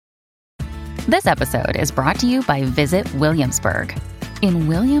This episode is brought to you by Visit Williamsburg. In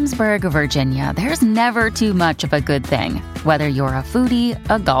Williamsburg, Virginia, there's never too much of a good thing. Whether you're a foodie,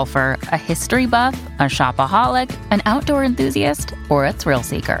 a golfer, a history buff, a shopaholic, an outdoor enthusiast, or a thrill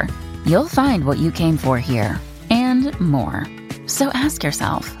seeker, you'll find what you came for here and more. So ask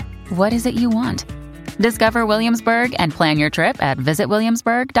yourself, what is it you want? Discover Williamsburg and plan your trip at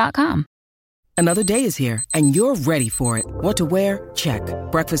visitwilliamsburg.com. Another day is here, and you're ready for it. What to wear? Check.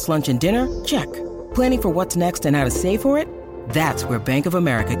 Breakfast, lunch, and dinner? Check. Planning for what's next and how to save for it? That's where Bank of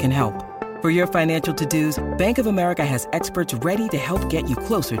America can help. For your financial to-dos, Bank of America has experts ready to help get you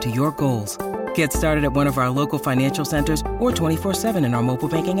closer to your goals. Get started at one of our local financial centers or 24/7 in our mobile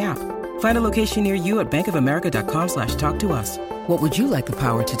banking app. Find a location near you at bankofamerica.com/talktous. What would you like the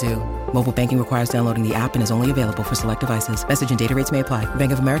power to do? Mobile banking requires downloading the app and is only available for select devices. Message and data rates may apply.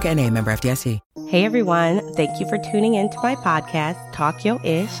 Bank of America N.A., member FDIC. Hey everyone, thank you for tuning in to my podcast, Talk Yo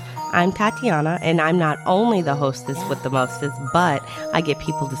Ish. I'm Tatiana, and I'm not only the hostess with the mostest, but I get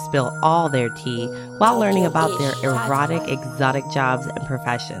people to spill all their tea while learning about their erotic, exotic jobs and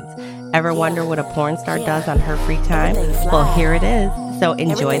professions. Ever wonder what a porn star does on her free time? Well, here it is. So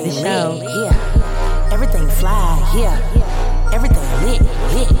enjoy the show. Everything fly, yeah. Everything lit,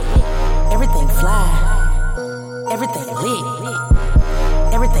 lit. Everything fly. Everything lit.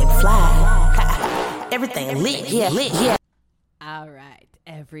 Everything fly. Everything lit, yeah, lit, yeah. All right,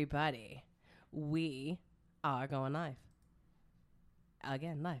 everybody. We are going live.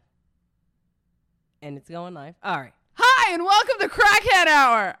 Again, live. And it's going live. All right. Hi, and welcome to Crackhead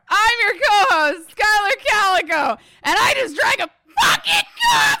Hour. I'm your co-host, Skylar Calico, and I just drank a fucking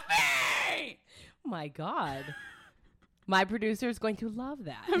coffee! My God. My producer is going to love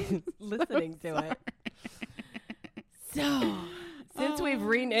that, listening to it. So, since we've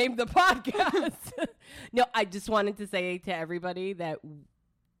renamed the podcast, no, I just wanted to say to everybody that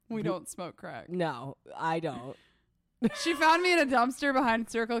we don't smoke crack. No, I don't. She found me in a dumpster behind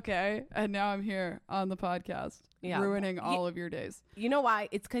Circle K, and now I'm here on the podcast, ruining all of your days. You know why?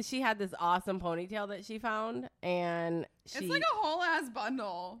 It's because she had this awesome ponytail that she found, and it's like a whole ass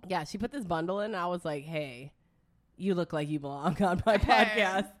bundle. Yeah, she put this bundle in, and I was like, hey, you look like you belong on my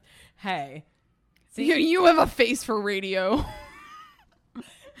podcast. Hey. See? You have a face for radio.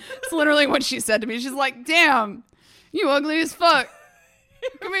 It's literally what she said to me. She's like, damn, you ugly as fuck.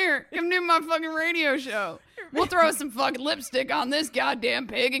 Come here. Come do my fucking radio show. We'll throw some fucking lipstick on this goddamn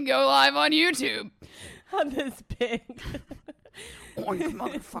pig and go live on YouTube. On this pig. Oink,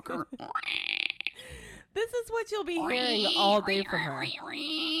 motherfucker. This is what you'll be hearing all day from her. That's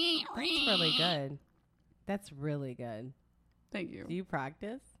really good. That's really good. Thank you. Do you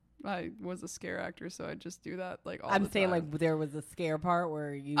practice? I was a scare actor, so I just do that like all I'm the saying time. Like there was a scare part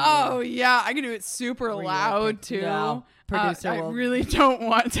where you. Oh yeah, I can do it super loud too. No, producer, I really don't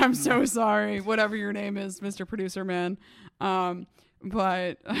want. I'm so sorry. Whatever your name is, Mr. Producer Man.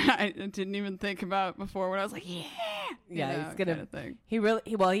 But I didn't even think about before when I was like, yeah, he's gonna. Kind of thing. He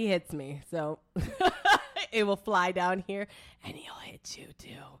hits me, so it will fly down here, and he'll hit you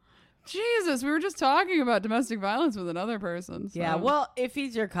too. Jesus, we were just talking about domestic violence with another person. So. Yeah, well, if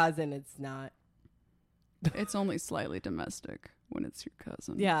he's your cousin, it's not. It's only slightly domestic when it's your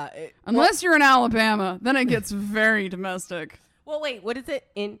cousin. Yeah. Unless you're in Alabama, then it gets very domestic. Well, wait, what is it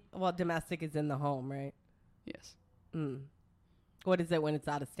well, domestic is in the home, right? Yes. What is it when it's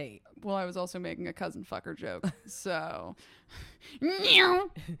out of state? Well, I was also making a cousin fucker joke, so. Yeah,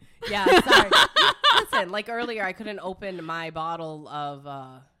 sorry. Listen, like earlier, I couldn't open my bottle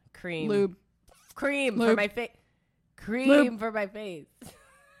of cream. Lube. Cream lube. For my face. Cream lube. For my face.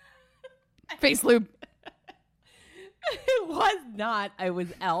 Face lube. It was not. I was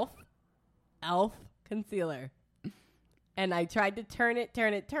Elf concealer. And I tried to turn it,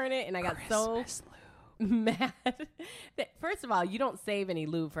 and I got Christmas so mad. That, first of all, you don't save any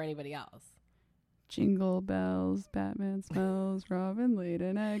lube for anybody else. Jingle bells, Batman smells, Robin laid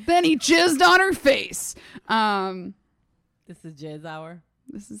an egg. Then he jizzed on her face. This is Jizz Hour.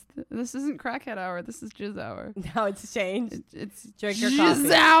 This isn't Crackhead Hour. This is Jizz Hour. Now it's changed. It's drink your coffee.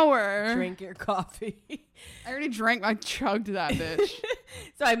 Jizz Hour. Drink your coffee. I already drank. I chugged that bitch.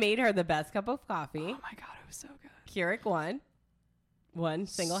 So I made her the best cup of coffee. Oh my God, it was so good. Keurig won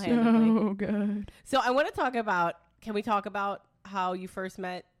single-handedly. So good. So I want to talk about. Can we talk about how you first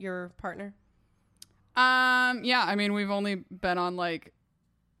met your partner? Yeah. I mean, we've only been on like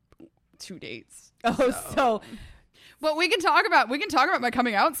 2 dates. Oh, so. Well, we can talk about my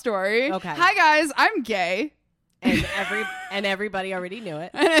coming out story. Okay. Hi guys, I'm gay. And everybody already knew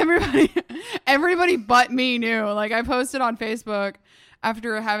it. And everybody but me knew. Like I posted on Facebook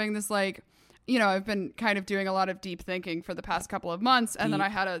after having this like you know, I've been kind of doing a lot of deep thinking for the past couple of months. And then I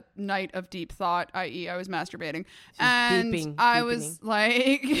had a night of deep thought, i.e. I was masturbating. And I was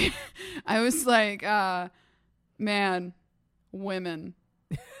like, man, women,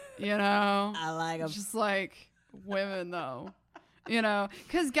 you know, I like them. just like women though, you know,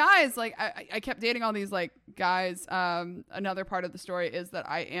 because guys, like I kept dating all these like guys. Another part of the story is that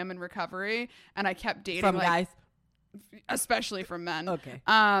I am in recovery and I kept dating From like, guys? especially from men. Okay.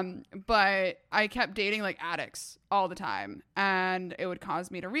 But I kept dating like addicts all the time, and it would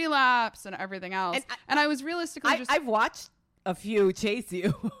cause me to relapse and everything else. And I was realistically I've watched a few chase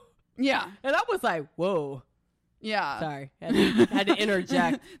you. Yeah. And I was like, whoa. Yeah. Sorry. Had to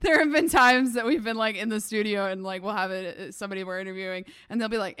interject. There have been times that we've been like in the studio and like we'll have somebody we're interviewing and they'll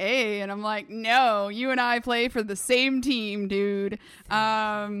be like, hey, and I'm like, no, you and I play for the same team, dude.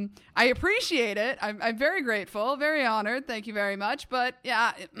 I appreciate it. I'm very grateful, very honored. Thank you very much. But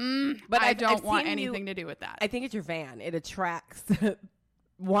yeah, but I don't want anything to do with that. I think it's your van. It attracts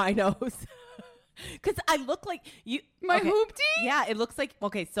winos. Because I look like you. My hoopty? Yeah, it looks like.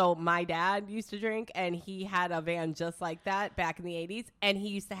 Okay, so my dad used to drink, and he had a van just like that back in the 80s, and he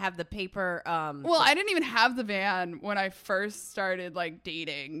used to have the paper. Well, I didn't even have the van when I first started like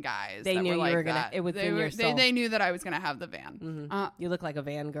dating guys. They knew you were gonna. It was in your soul. They knew that I was gonna have the van. Mm-hmm. You look like a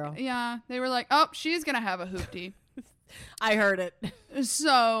van girl. Yeah, they were like, oh, she's gonna have a hoopty. I heard it.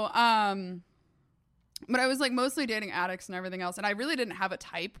 So, but I was like mostly dating addicts and everything else. And I really didn't have a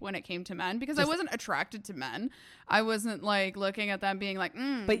type when it came to men because I wasn't attracted to men. I wasn't like looking at them being like,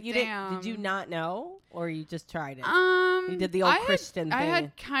 but you damn. did you not know, or you just tried it? You did the old Christian thing. I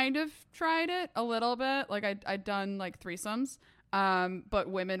had kind of tried it a little bit. Like I'd done like threesomes. But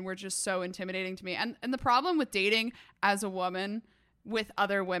women were just so intimidating to me. And the problem with dating as a woman with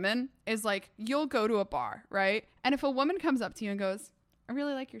other women is like, you'll go to a bar, right? And if a woman comes up to you and goes, I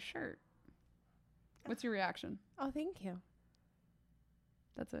really like your shirt. What's your reaction? Oh, thank you.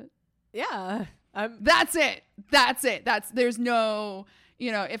 That's it. Yeah. That's it. There's no,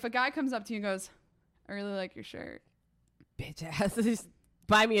 you know, if a guy comes up to you and goes, I really like your shirt. Bitch ass. Just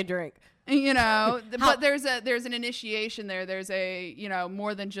buy me a drink. You know, but there's an initiation there. There's a, you know,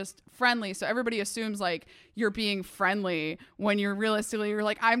 more than just friendly. So everybody assumes like you're being friendly when you're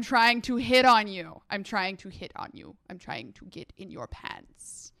like, I'm trying to hit on you. I'm trying to get in your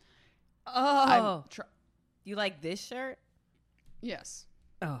pants. Oh, you like this shirt? Yes.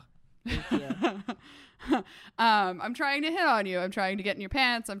 Oh, thank you. I'm trying to hit on you. I'm trying to get in your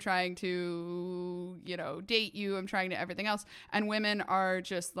pants. I'm trying to, you know, date you. I'm trying to everything else. And women are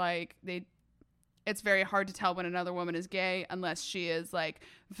just like, it's very hard to tell when another woman is gay unless she is like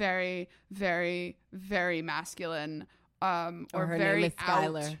very, very, very masculine, or her very name is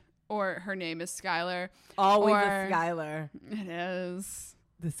Skylar. out, or her name is Skylar. Always a Skylar. It is.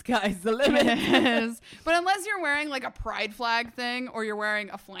 The sky's the limit. But unless you're wearing like a pride flag thing or you're wearing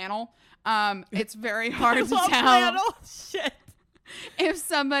a flannel, it's very hard to tell flannel. Shit. if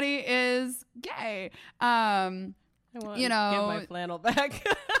somebody is gay. I want to get my flannel back.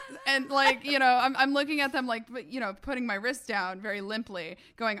 And like, you know, I'm looking at them like, you know, putting my wrist down very limply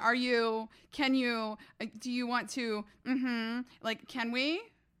going, do you want to, like, can we?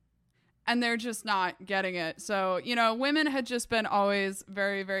 And they're just not getting it. So, you know, women had just been always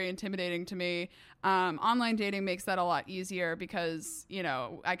very, very intimidating to me. Online dating makes that a lot easier because, you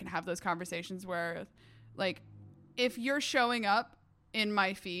know, I can have those conversations where, like, if you're showing up in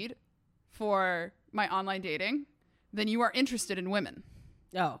my feed for my online dating, then you are interested in women.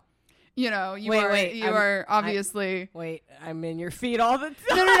 Oh. You know, you are obviously... I'm in your feed all the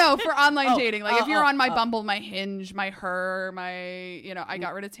time. No, for online dating. Like, if you're on my Bumble, my Hinge, my Her, you know, I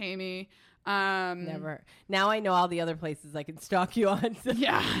got rid of Tammy. Never. Now I know all the other places I can stalk you on. So.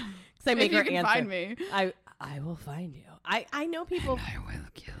 Yeah. Because I make her answer. Find me. I will find you. I know people... And I will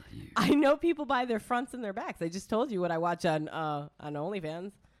kill you. I know people by their fronts and their backs. I just told you what I watch on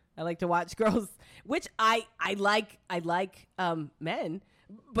OnlyFans. I like to watch girls, which I like men.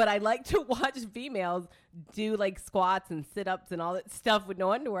 But I like to watch females do like squats and sit-ups and all that stuff with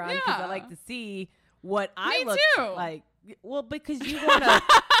no underwear on because I like to see what I look like. Well, because you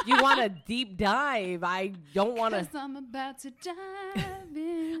want a deep dive. I don't want to. I'm about to dive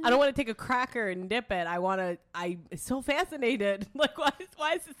in. I don't want to take a cracker and dip it. I'm so fascinated. Like, why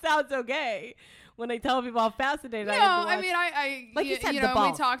does it sound so gay? When I tell people how fascinated I am. I mean, I like you said, you know,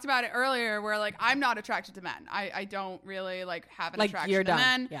 we talked about it earlier where like I'm not attracted to men. I don't really like have an attraction to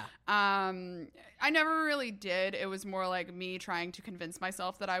men. Yeah. I never really did. It was more like me trying to convince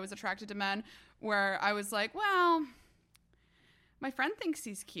myself that I was attracted to men where I was like, well, my friend thinks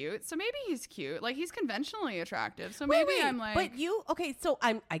he's cute, so maybe he's cute. Like he's conventionally attractive. So maybe I'm like But you okay, so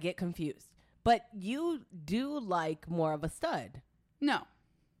I get confused But you do like more of a stud. No.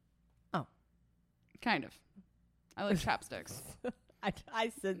 Oh. Kind of. I like chapsticks.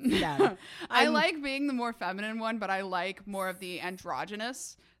 I said stud. I like being the more feminine one, but I like more of the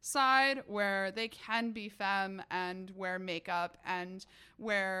androgynous side where they can be femme and wear makeup and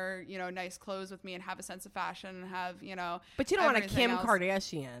wear, you know, nice clothes with me and have a sense of fashion and have, you know. But you don't want a everything Kim else.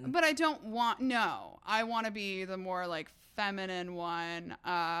 Kardashian. But I don't want, no. I want to be the more like feminine one.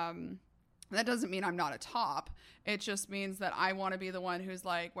 That doesn't mean I'm not a top. It just means that I want to be the one who's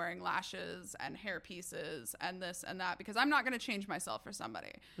like wearing lashes and hair pieces and this and that because I'm not going to change myself for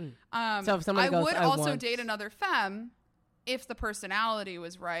somebody. So if someone I goes, would I also want- date another femme if the personality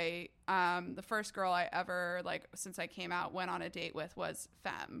was right. The first girl I ever, like, since I came out, went on a date with was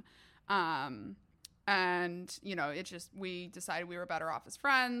femme. And, you know, it just, we decided we were better off as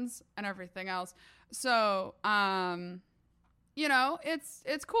friends and everything else. So, you know,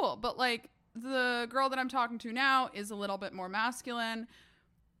 it's cool. But, like, the girl that I'm talking to now is a little bit more masculine.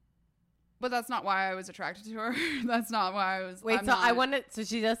 But that's not why I was attracted to her. That's not why I was. Wait, I wanted. So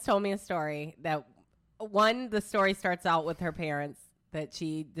she just told me a story that the story starts out with her parents that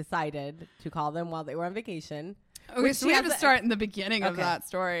she decided to call them while they were on vacation. Okay, so we have to has a- start in the beginning of Okay. that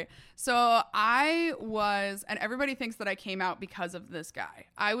story. So I was, and everybody thinks that I came out because of this guy.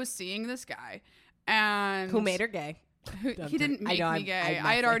 I was seeing this guy, and Who made her gay? he didn't make me gay.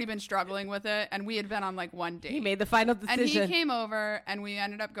 I had already been struggling with it, and we had been on like one date. He made the final and decision. he came over, and we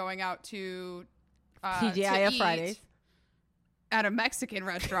ended up going out to TGIF to eat Fridays. at a Mexican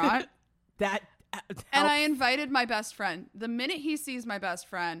restaurant. That And I invited my best friend. The minute he sees my best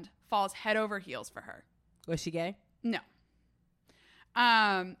friend, falls head over heels for her. was she gay? No.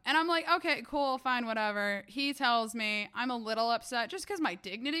 And I'm like, okay, cool, fine, whatever. He tells me I'm a little upset just because my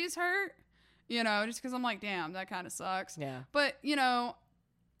dignity's hurt. You know, just because I'm like, damn, that kind of sucks. Yeah. But, you know,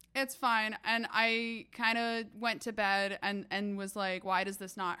 it's fine. And I kind of went to bed and was like, why does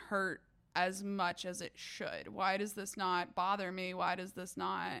this not hurt as much as it should? Why does this not bother me? Why does this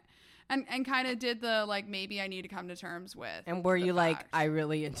not? And kind of did the, like, maybe I need to come to terms with. And were the you like, fact. I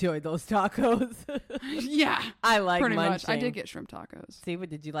really enjoyed those tacos? Yeah. I like Pretty munching. much. I did get shrimp tacos. See, but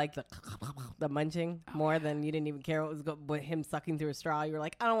did you like the munching more than you didn't even care what was with him sucking through a straw? You were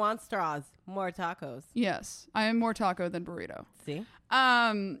like, I don't want straws, more tacos. Yes. I am more taco than burrito. See,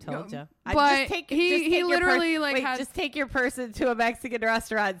 Told you. But he literally like wait, had just take your person to a Mexican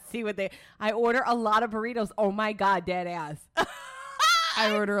restaurant, and see what they. I order a lot of burritos. Oh my god, dead ass.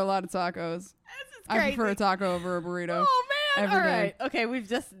 I order a lot of tacos. I prefer a taco over a burrito. Oh man! every All day. right, okay, we've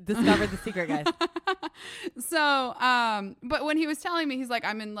just discovered the secret, guys. So, but when he was telling me, he's like,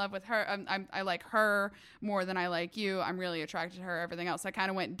 I'm in love with her. I like her more than I like you. I'm really attracted to her. Everything else, I kind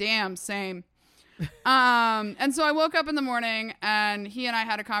of went, damn, same. And so I woke up in the morning and he and I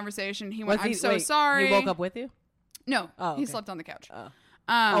had a conversation. He went, I'm so sorry. He woke up with you? No, Oh, he okay. slept on the couch.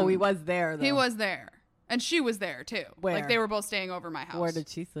 Oh, he was there, though. He was there. And she was there too. Where? Like they were both staying over my house. Where did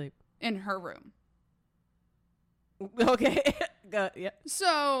she sleep? In her room. Okay. Yeah.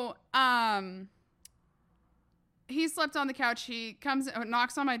 So, he slept on the couch. He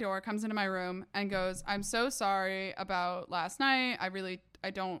knocks on my door, comes into my room and goes, I'm so sorry about last night. I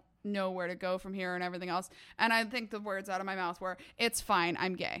don't know where to go from here and everything else. And I think the words out of my mouth were, it's fine.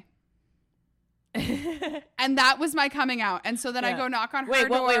 I'm gay. And that was my coming out. And so then I go knock on her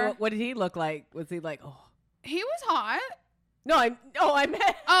door. Wait, what did he look like? Was he like, oh. He was hot. No, I meant.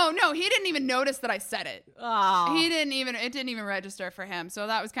 Oh, no, he didn't even notice that I said it. Oh. It didn't even register for him. So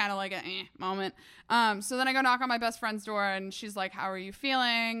that was kind of like a moment. So then I go knock on my best friend's door and she's like, how are you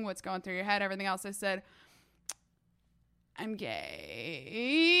feeling? What's going through your head? Everything else. I said, I'm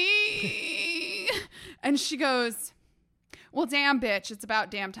gay. And she goes, well, damn, bitch. It's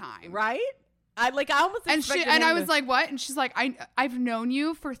about damn time. Right? I almost expected him I to- was like, what? And she's like, I've known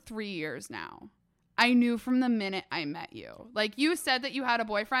you for 3 years now. I knew from the minute I met you. Like, you said that you had a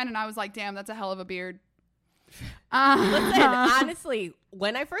boyfriend, and I was like, damn, that's a hell of a beard. Listen, honestly,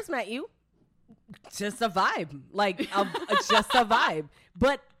 when I first met you, just a vibe. Just a vibe.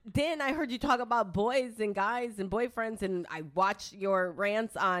 But then I heard you talk about boys and guys and boyfriends, and I watched your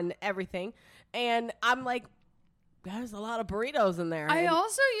rants on everything, and I'm like, there's a lot of burritos in there. I And-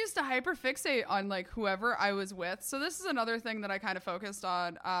 also used to hyperfixate on like whoever I was with. So this is another thing that I kind of focused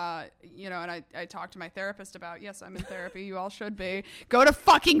on, and I talked to my therapist about. Yes, I'm in therapy. You all should be. Go to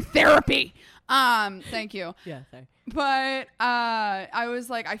fucking therapy. Thank you. Yeah, sorry. But I was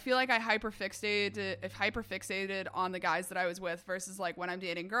like, I feel like I hyperfixated on the guys that I was with versus like when I'm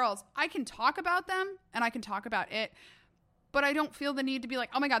dating girls. I can talk about them and I can talk about it. but I don't feel the need to be like,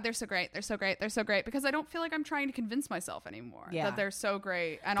 oh my God, they're so great. They're so great. They're so great. Because I don't feel like I'm trying to convince myself anymore that they're so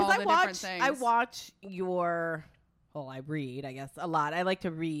great and all the different things. I watch your, well, I read, I guess, a lot. I like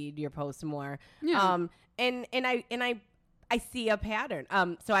to read your posts more. Yeah. And I see a pattern.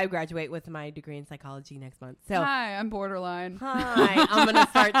 So I graduate with my degree in psychology next month. So hi, I'm borderline. Hi, I'm going to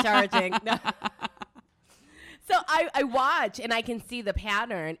start charging. No. So I watch and I can see the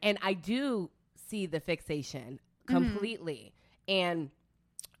pattern, and I do see the fixation completely. And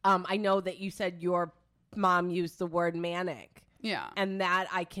I know that you said your mom used the word manic. Yeah. And that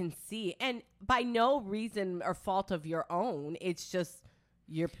I can see. And by no reason or fault of your own, it's just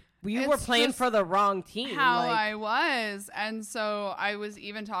you were playing for the wrong team. How I was. And so I was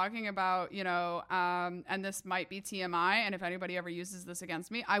even talking about, you know, and this might be TMI, and if anybody ever uses this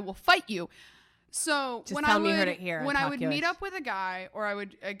against me, I will fight you. So just tell me you heard it here. When I would meet up with a guy, or I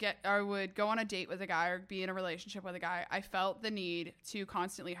would go on a date with a guy, or be in a relationship with a guy, I felt the need to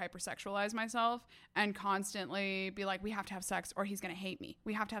constantly hypersexualize myself and constantly be like, we have to have sex or he's gonna hate me.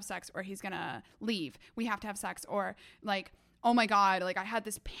 We have to have sex or he's gonna leave. We have to have sex, or like, oh my God, like I had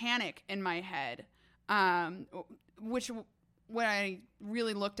this panic in my head, which when I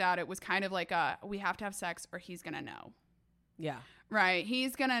really looked at it was kind of like we have to have sex or he's gonna know. Yeah. Right.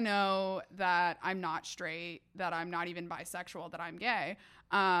 He's going to know that I'm not straight, that I'm not even bisexual, that I'm gay.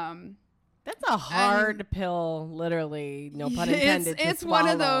 That's a hard pill, literally. No pun intended. It's one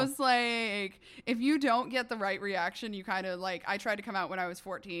of those, like, if you don't get the right reaction, you kind of like, I tried to come out when I was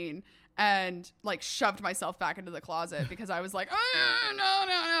 14 and like shoved myself back into the closet because I was like, oh,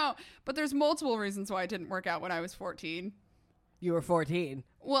 no. But there's multiple reasons why it didn't work out when I was 14. You were 14.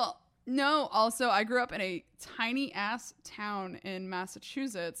 Well, no, also I grew up in a tiny ass town in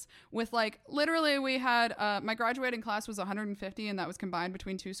Massachusetts with like literally we had my graduating class was 150, and that was combined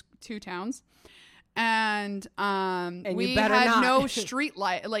between two towns. And we had no street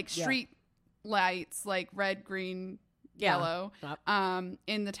light, like street lights, like red, green, yellow.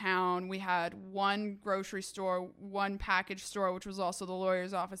 In the town, we had one grocery store, one package store, which was also the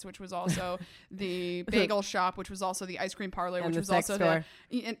lawyer's office, which was also the bagel shop, which was also the ice cream parlor, which was also store.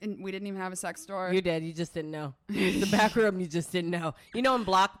 And we didn't even have a sex store. You did. You just didn't know. The back room, you just didn't know. You know,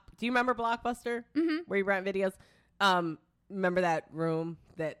 do you remember Blockbuster? Mm-hmm. Where you rent videos? Remember that room,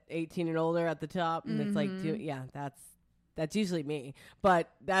 that 18 and older at the top? And it's like, that's usually me. But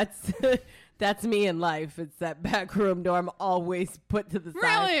that's me in life. It's that back room door I'm always put to the side.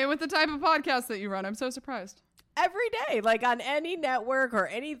 Really? With the type of podcast that you run, I'm so surprised. Every day, like on any network or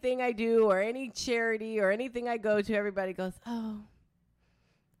anything I do or any charity or anything I go to, everybody goes, oh,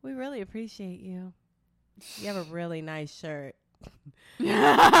 we really appreciate you. You have a really nice shirt.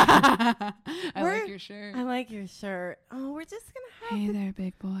 I like your shirt. I like your shirt. Oh, we're just going to have Hey there,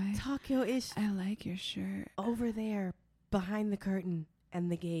 big boy. Tokyo-ish. I like your shirt. Over there, behind the curtain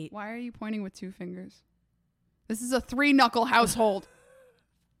and the gate. Why are you pointing with two fingers? This is a 3-knuckle household.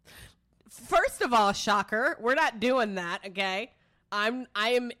 First of all, shocker, we're not doing that, okay? I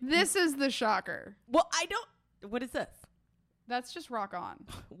am. This is the shocker. Well, I don't. What is this? That's just rock on.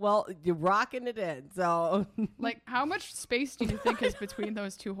 Well, you're rocking it in, so. Like, how much space do you think is between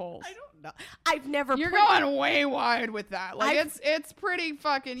those two holes? I don't know. I've never. You're going way wide with that. Like, it's pretty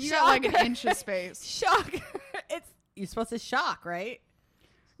fucking. You got like an inch of space. Shocker. You're supposed to shock, right?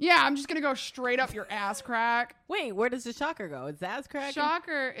 Yeah, I'm just gonna go straight up your ass crack. Wait, where does the shocker go? Is the ass crack?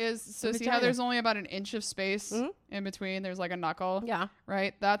 Shocker is so see how there's only about an inch of space in between. There's like a knuckle. Yeah.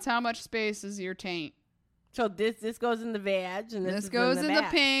 Right. That's how much space is your taint. So this goes in the vag, and this goes in the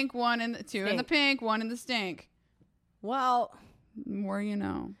back. pink. One in the two in the pink. One in the stink. Well, more you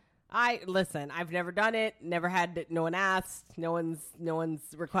know. Listen. I've never done it. Never had it. No one asked. No one's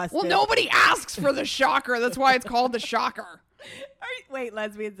requested. Well, nobody asks for the shocker. That's why it's called the shocker. Wait,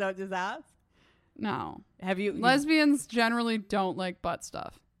 lesbians don't just ask? No. Have you? Lesbians generally don't like butt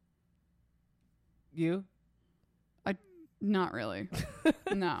stuff. You? Not really.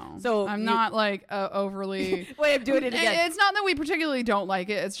 No. So I'm not like overly. Wait, I'm doing it again. It's not that we particularly don't like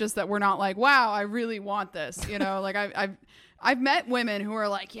it. It's just that we're not like, wow, I really want this. You know, like I've met women who are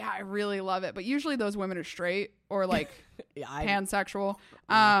like, yeah, I really love it, but usually those women are straight or like pansexual.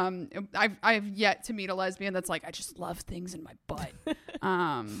 I've yet to meet a lesbian that's like, I just love things in my butt.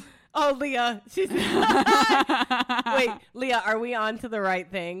 Oh, Leah. Wait, Leah, are we on to the right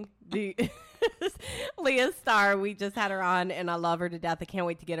thing? Leah Starr, we just had her on, and I love her to death. I can't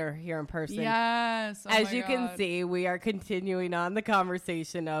wait to get her here in person. Yes. As you can see, we are continuing on the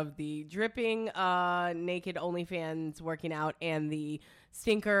conversation of the dripping naked OnlyFans working out and the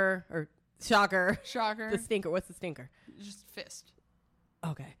stinker or shocker. Shocker. The stinker. What's the stinker? Just fist.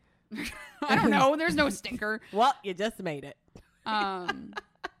 Okay. I don't know. There's no stinker. Well, you just made it.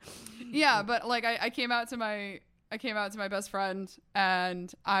 Yeah, but like I came out to my best friend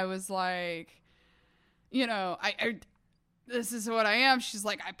and I was like, you know, I this is what I am. She's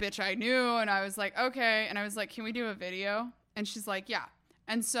like, I knew. And I was like, okay. And I was like, can we do a video? And she's like, yeah.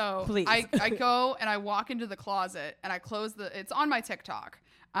 And so Please. I go and I walk into the closet and I close it's on my TikTok,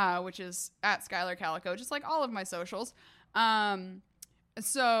 which is at Skylar Calico, just like all of my socials.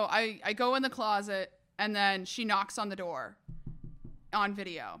 So I go in the closet and then she knocks on the door on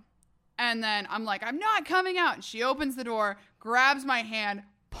video. And then I'm like, I'm not coming out. And she opens the door, grabs my hand,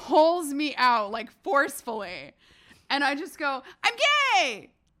 pulls me out like forcefully. And I just go, I'm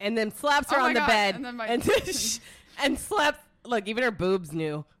gay. And then slaps her Oh on my the God. bed. And then my- and slaps. Look, even her boobs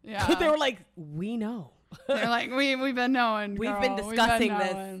knew. Yeah. They were like, we know. They're like, we've been knowing. We've girl. been discussing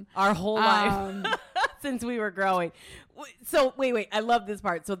this knowing." our whole life since we were growing. So wait. I love this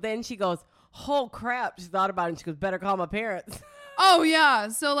part. So then she goes, oh crap. She thought about it and she goes, better call my parents. Oh, yeah.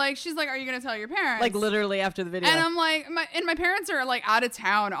 So, like, she's like, are you going to tell your parents? Like literally after the video. And I'm like, my parents are like out of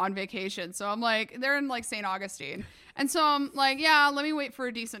town on vacation. So I'm like, they're in like St. Augustine. And so I'm like, yeah, let me wait for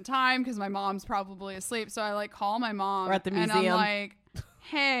a decent time because my mom's probably asleep. So I like call my mom. Or at the and I'm museum. like,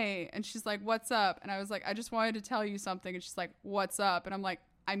 hey. And she's like, what's up? And I was like, I just wanted to tell you something. And she's like, what's up? And I'm like,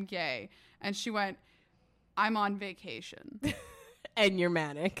 I'm gay. And she went, I'm on vacation. And you're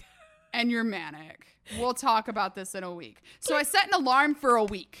manic. And you're manic. We'll talk about this in a week. So I set an alarm for a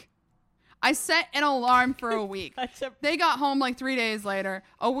week. They got home like 3 days later.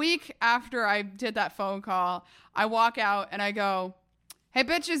 A week after I did that phone call, I walk out and I go, hey,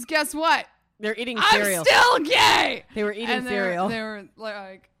 bitches, guess what? They're eating cereal. I'm still gay. They were eating cereal.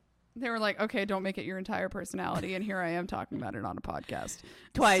 They were like, okay, don't make it your entire personality. And here I am talking about it on a podcast.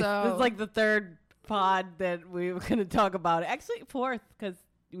 Twice. So, This is like the third pod that we were going to talk about it. Actually, fourth, because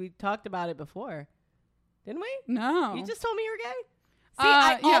we talked about it before. Didn't we? no. You just told me you were gay? See,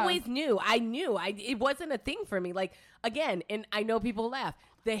 I yeah. always knew. I knew. It wasn't a thing for me. Like, again, and I know people laugh.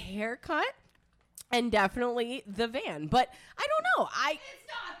 The haircut and definitely the van. But I don't know. It's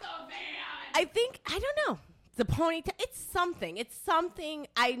not the van. I think, I don't know. The ponytail, it's something. It's something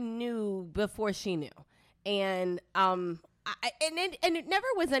I knew before she knew. And it never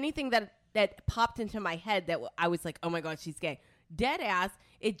was anything that popped into my head that I was like, oh my God, she's gay. Dead ass.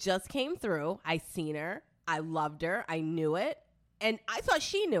 It just came through. I seen her. I loved her. I knew it. And I thought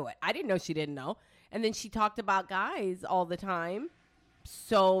she knew it. I didn't know she didn't know. And then she talked about guys all the time.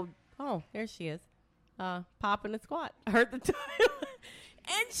 So, oh, there she is. Popping a squat. I heard the title.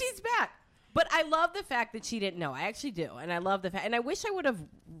 And she's back. But I love the fact that she didn't know. I actually do. And I love the fact. And I wish I would have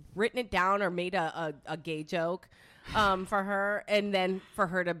written it down or made a gay joke for her. And then for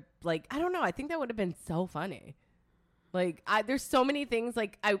her to, like, I don't know. I think that would have been so funny. Like, there's so many things.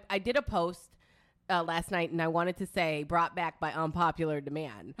 Like, I did a post last night, and I wanted to say brought back by unpopular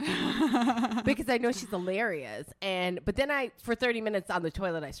demand because I know she's hilarious. But then for 30 minutes on the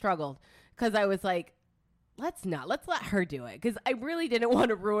toilet, I struggled because I was like, let's let her do it because I really didn't want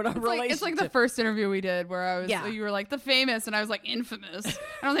to ruin our relationship. It's like the first interview we did where you were like the famous and I was like infamous.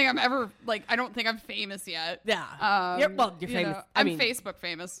 I don't think I'm famous yet. Yeah. You're famous. Know, I'm Facebook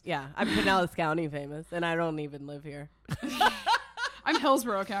famous. Yeah. I'm Pinellas County famous and I don't even live here. I'm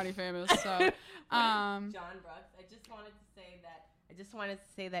Hillsborough County famous. So, John Brooks, I just wanted to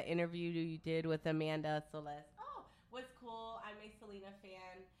say that interview you did with Amanda Celeste. Oh, was cool. I'm a Selena fan.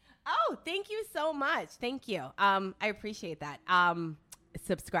 Oh, thank you so much. Thank you. I appreciate that.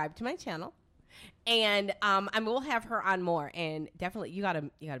 Subscribe to my channel. And I will have her on more. And definitely, you gotta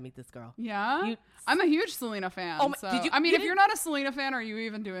meet this girl. Yeah, I'm a huge Selena fan. Oh, so. did you? If you're not a Selena fan, are you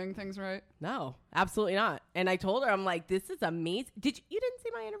even doing things right? No, absolutely not. And I told her, I'm like, this is amazing. You didn't see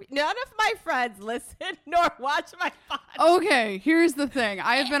my interview? None of my friends listen nor watch my podcast. Okay, here's the thing.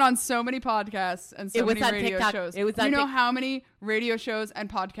 I have been on so many podcasts and so many radio TikTok. shows. It was on you know how many radio shows and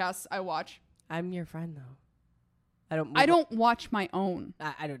podcasts I watch? I'm your friend though. I don't watch my own.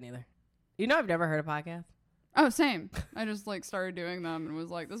 I don't either. You know, I've never heard a podcast. Oh, same. I just like started doing them and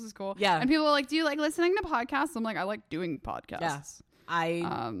was like, this is cool. Yeah. And people are like, do you like listening to podcasts? I'm like, I like doing podcasts. Yeah.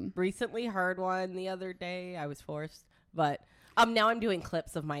 I recently heard one the other day. I was forced, but now I'm doing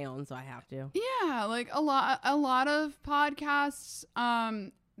clips of my own, so I have to. Yeah, like a lot of podcasts,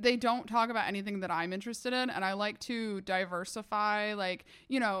 they don't talk about anything that I'm interested in, and I like to diversify. Like,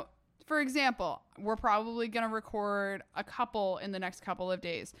 for example, we're probably gonna record a couple in the next couple of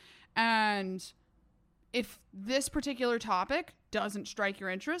days. And if this particular topic doesn't strike your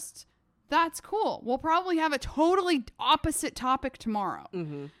interest, that's cool. We'll probably have a totally opposite topic tomorrow.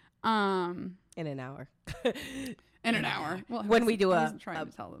 Mm-hmm. In an hour. In an hour. Well, when we do I a wasn't trying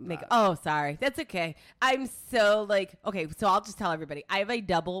to tell them that. Oh, sorry. That's okay. I'm so like, okay, so I'll just tell everybody. I have a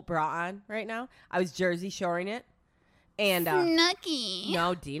double bra on right now. I was Jersey shoring it. And Snooky.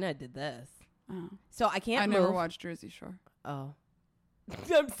 no, Dina did this. Oh. So I can't I move. never watched Jersey Shore. Oh.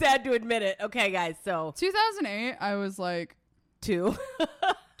 I'm sad to admit it. Okay, guys. So 2008, I was like 2.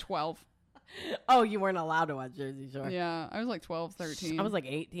 12. Oh, you weren't allowed to watch Jersey Shore. Yeah, I was like 12, 13. I was like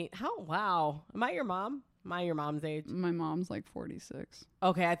 18. How? Wow. Am I your mom? Am I your mom's age? My mom's like 46.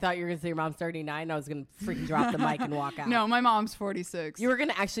 Okay, I thought you were going to say your mom's 39. I was going to freaking drop the mic and walk out. No, my mom's 46. You were going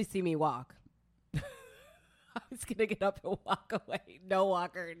to actually see me walk. I was going to get up and walk away. No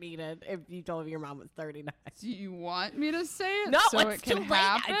walker needed if you told me your mom was 39. Do you want me to say it No, so it's it can too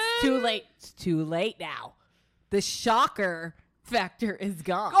happen? late. It's too late. It's too late now. The shocker factor is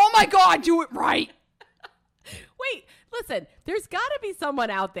gone. Oh my God, do it right. Wait, listen. There's got to be someone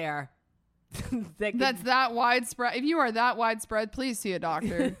out there That's that widespread. If you are that widespread, please see a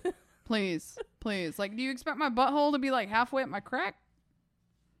doctor. Please. Like, do you expect my butthole to be like halfway up my crack?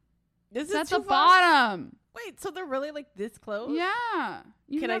 This It's at is the too far. bottom. Wait, so they're really like this close? Yeah.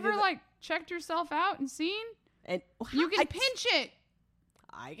 You Can I do never that? like checked yourself out and seen? And You can pinch it.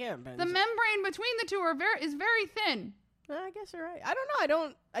 I can't pinch The it. membrane between the two is very thin. I guess you're right. I don't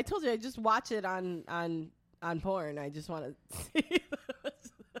know. I told you I just watch it on porn. I just want to see.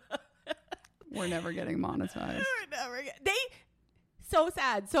 We're never getting monetized. They so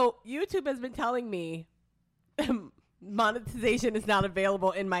sad. So YouTube has been telling me monetization is not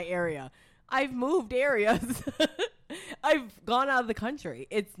available in my area. I've moved areas. I've gone out of the country.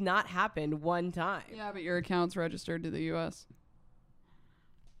 It's not happened one time. Yeah, but your account's registered to the U.S.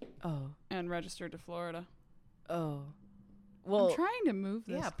 Oh. and registered to Florida. Oh. Well, I'm trying to move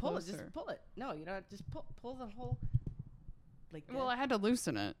this yeah, pull closer. it. Just pull it. No, you don't. Just pull the whole. Like. Well, I had to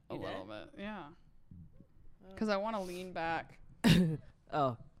loosen it a You little did? bit. Yeah. Because I want to lean back.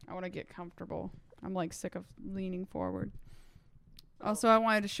 Oh. I want to get comfortable. I'm like sick of leaning forward. Also, I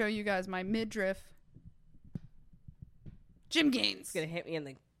wanted to show you guys my midriff gym gains. It's gonna hit me in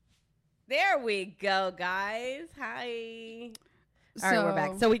the. There we go, guys. Hi. All right, we're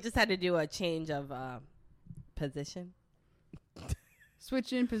back. So we just had to do a change of position.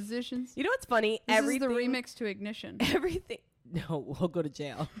 Switch in positions. You know what's funny? This is the remix to Ignition. Everything. No, we'll go to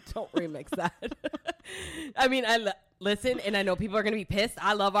jail. Don't remix that. I mean, listen, and I know people are going to be pissed.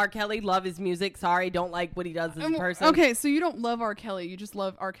 I love R. Kelly, love his music. Sorry, don't like what he does as a person. Okay, so you don't love R. Kelly. You just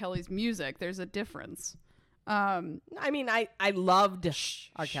love R. Kelly's music. There's a difference. I mean, I loved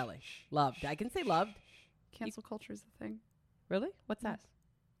R. Kelly. Loved. I can say loved. Cancel culture is the thing. Really? What's that?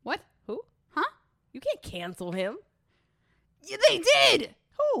 What? Who? Huh? You can't cancel him. Yeah, they did.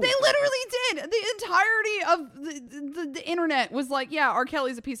 Who? They literally did. The entirety of the internet was like, yeah, R.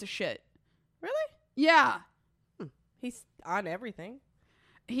 Kelly's a piece of shit. Really? Yeah. He's on everything.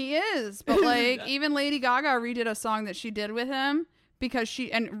 He is. But like, even Lady Gaga redid a song that she did with him because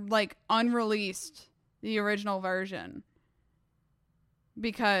unreleased the original version.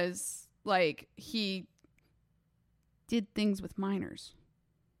 Because like he did things with minors.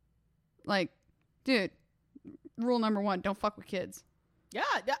 Like, dude, rule number 1, don't fuck with kids. Yeah,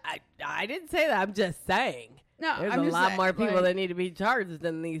 I didn't say that. I'm just saying. No, There's I'm a just lot saying, more people like- that need to be charged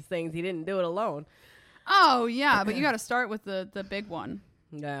than these things. He didn't do it alone. Oh, yeah, but you got to start with the big one.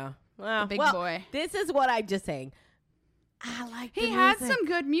 Yeah. Well, big well, boy. This is what I'm just saying. I like the He had music. some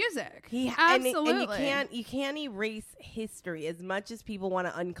good music. Absolutely. Absolutely. And you can't erase history as much as people want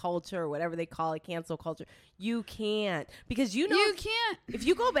to unculture or whatever they call it, cancel culture. You can't. Because you can't. If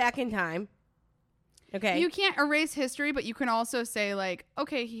you go back in time, okay. You can't erase history, but you can also say like,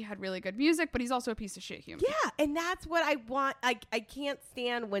 okay, he had really good music, but he's also a piece of shit human. Yeah, and that's what I want. I can't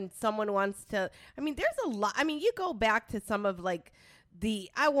stand when someone wants to. I mean, there's a lot. I mean, you go back to some of like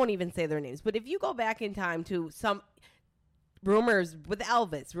I won't even say their names, but if you go back in time to some rumors with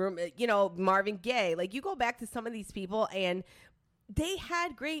Elvis, Marvin Gaye, like you go back to some of these people and they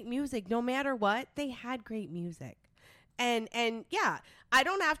had great music. No matter what, they had great music. And yeah, I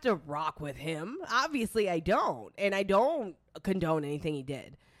don't have to rock with him. Obviously, I don't. And I don't condone anything he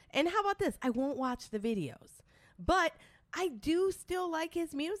did. And how about this? I won't watch the videos. But I do still like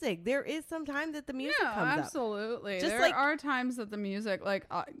his music. There is some time that the music comes up. Absolutely. Just there like- are times that the music, like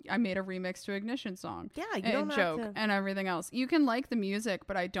I made a remix to Ignition song. Yeah, you and don't have joke to- and everything else. You can like the music,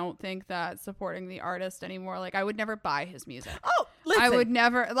 but I don't think that supporting the artist anymore. Like I would never buy his music. Oh, Listen, I would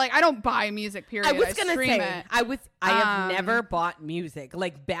never I don't buy music. Period. I was gonna stream say it. I have never bought music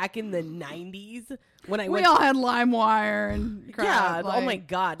like back in the 90s when I We went. all had LimeWire and crap. Yeah. like- Oh my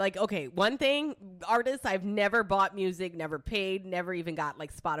God. Like, okay, one thing, artists, I've never bought music, never paid, never even got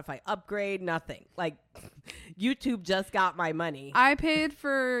like Spotify upgrade, nothing. Like, YouTube just got my money. I paid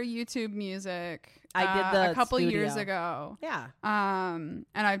for YouTube Music. I did the a couple years studio. ago. Yeah. And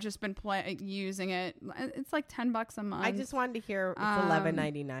I've just been using it. It's like $10 a month. I just wanted to hear it's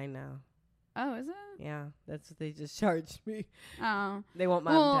 $11.99 now. Oh, is it? Yeah, that's what they just charged me. Oh. They won't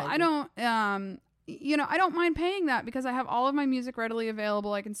monetize. Well, I don't. I don't mind paying that because I have all of my music readily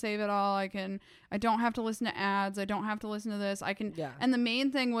available. I can save it all. I don't have to listen to ads. I don't have to listen to this. I can. Yeah. And the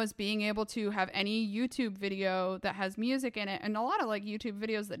main thing was being able to have any YouTube video that has music in it, and a lot of like YouTube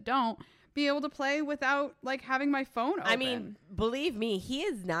videos that don't, be able to play without like having my phone open. I mean, believe me, he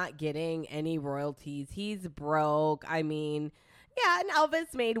is not getting any royalties. He's broke. I mean, yeah, and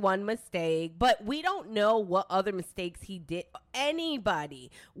Elvis made one mistake, but we don't know what other mistakes he did.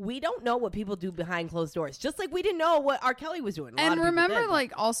 Anybody. We don't know what people do behind closed doors. Just like we didn't know what R. Kelly was doing. A lot And of people remember, did, but-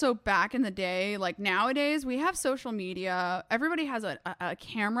 like, also back in the day, like nowadays, we have social media. Everybody has a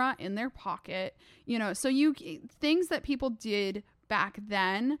camera in their pocket, so things that people did back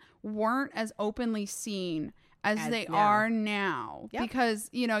then weren't as openly seen as they now. are now. Yep. Because,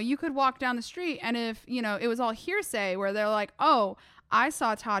 you could walk down the street and if, it was all hearsay where they're like, oh, I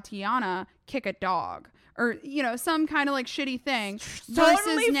saw Tatiana kick a dog or, some kind of like shitty thing. totally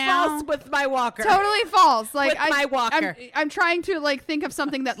versus now, false with my walker. Totally false. Like With my walker. I'm trying to like think of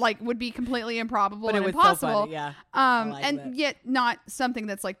something that like would be completely improbable But and it was so impossible. funny, yeah. I like and that. yet not something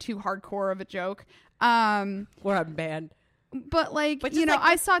that's like too hardcore of a joke. We're a band. But like, But just like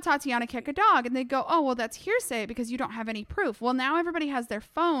I saw Tatiana kick a dog and they go, oh, well, that's hearsay because you don't have any proof. Well, now everybody has their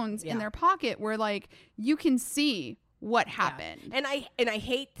phones in Yeah. their pocket where like you can see what happened. And I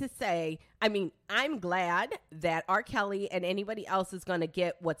hate to say, I mean, I'm glad that R. Kelly and anybody else is going to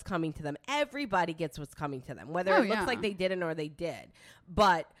get what's coming to them. Everybody gets what's coming to them, whether Oh, it looks yeah. like they didn't or they did.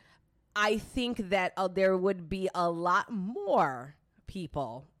 But I think that there would be a lot more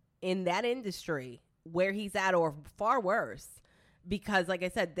people in that industry where he's at or far worse. Because like I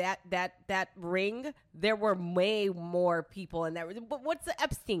said, that ring, there were way more people in that. But what's the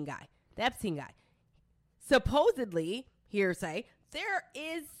Epstein guy? The Epstein guy. Supposedly, hearsay, there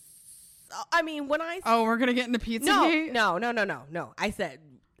is, I mean, when I... Oh, we're going to get into Pizzagate? No. I said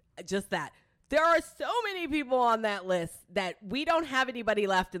just that. There are so many people on that list that we don't have anybody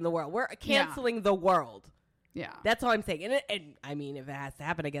left in the world. We're canceling the world. Yeah. That's all I'm saying. And I mean, if it has to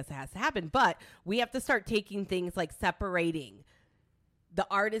happen, I guess it has to happen. But we have to start taking things like separating the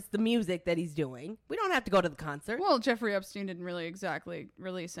artist, the music that he's doing. We don't have to go to the concert. Well, Jeffrey Epstein didn't really exactly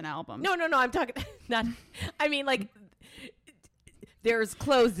release an album. No. I'm talking not. I mean, like there's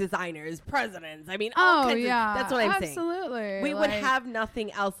clothes designers, presidents. I mean, all kinds yeah. of, that's what I'm saying. Absolutely. We would have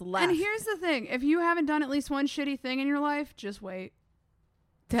nothing else left. And here's the thing. If you haven't done at least one shitty thing in your life, just wait.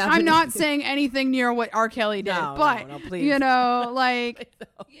 to have I'm an- not saying anything near what R. Kelly did, No, but, no, please. like,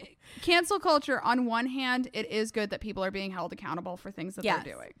 cancel culture, on one hand, it is good that people are being held accountable for things that Yes.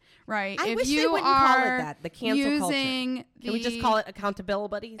 they're doing, right? I if wish you they wouldn't are call it that, the cancel culture. using Can we just call it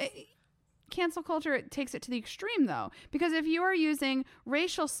accountability buddies? Cancel culture, it takes it to the extreme, though, because if you are using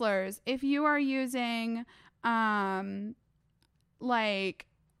racial slurs, if you are using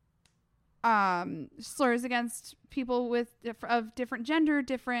slurs against people of different gender,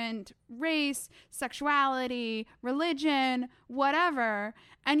 different race, sexuality, religion, whatever,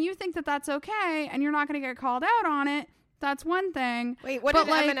 and you think that that's okay and you're not going to get called out on it, that's one thing. Wait, what But,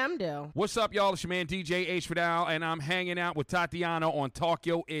 did Eminem do? What's up, y'all? It's your man DJ H. Fidel, and I'm hanging out with Tatiana on Talk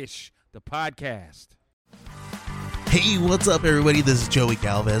Yo Ish, the podcast. Hey, what's up, everybody? This is Joey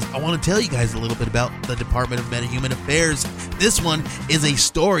Galvez. I want to tell you guys a little bit about the Department of Meta-Human Affairs. This one is a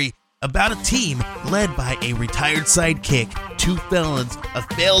story about a team led by a retired sidekick, 2 felons, a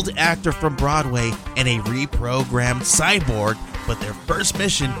failed actor from Broadway, and a reprogrammed cyborg. But their first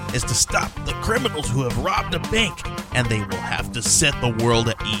mission is to stop the criminals who have robbed a bank, and they will have to set the world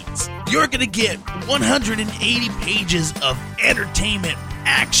at ease. You're going to get 180 pages of entertainment,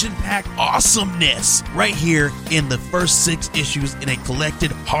 action-packed awesomeness right here in the first 6 issues in a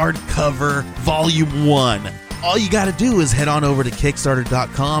collected hardcover volume 1. All you got to do is head on over to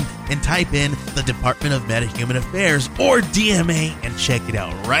Kickstarter.com and type in the Department of Meta-Human Affairs or DMA and check it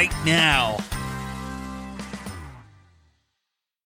out right now.